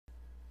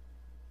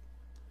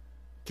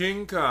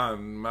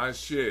Kinkan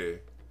Mashe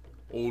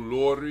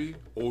Olori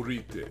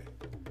Orite,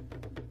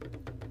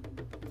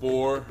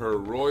 for her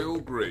royal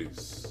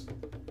grace,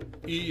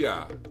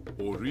 Iya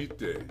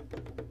Orite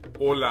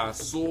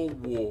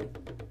Olasowo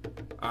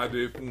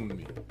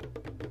Adefuni.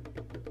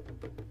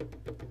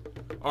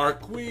 Are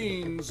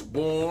queens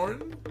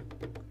born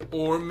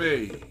or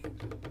made?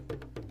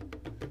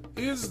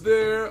 Is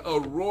there a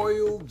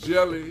royal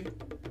jelly,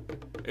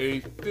 a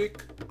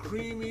thick,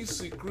 creamy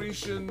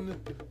secretion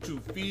to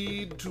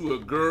feed to a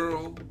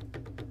girl,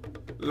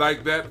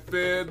 like that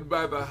fed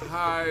by the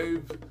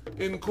hive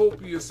in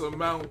copious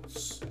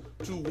amounts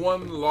to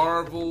one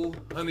larval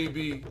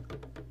honeybee,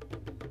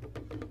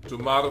 to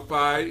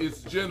modify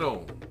its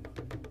genome,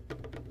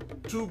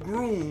 to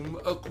groom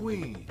a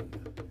queen?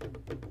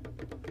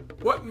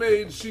 What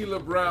made Sheila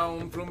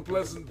Brown from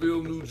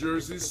Pleasantville, New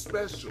Jersey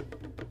special?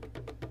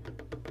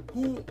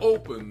 Who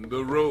opened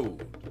the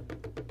road?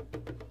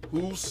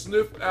 Who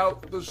sniffed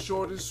out the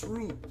shortest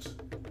route?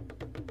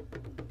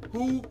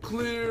 Who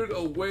cleared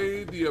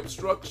away the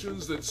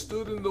obstructions that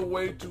stood in the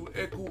way to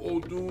Eku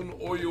Odun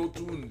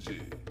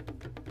Oyotunji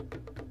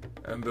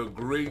and the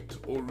great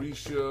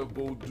Orisha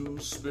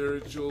Vodou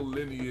spiritual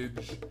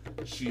lineage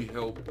she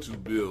helped to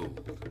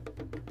build?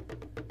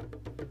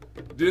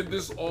 Did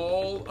this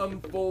all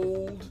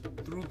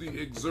unfold through the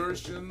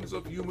exertions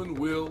of human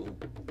will?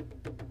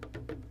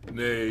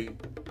 Nay,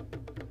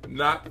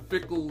 not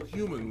fickle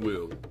human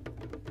will,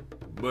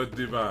 but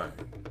divine.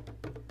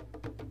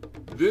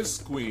 This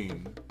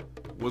queen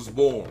was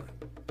born,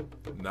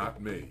 not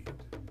made.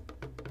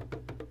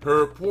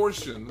 Her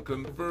portion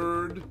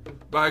conferred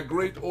by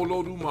great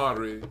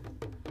Olodumare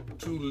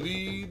to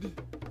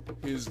lead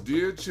his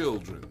dear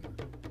children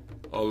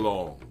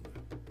along.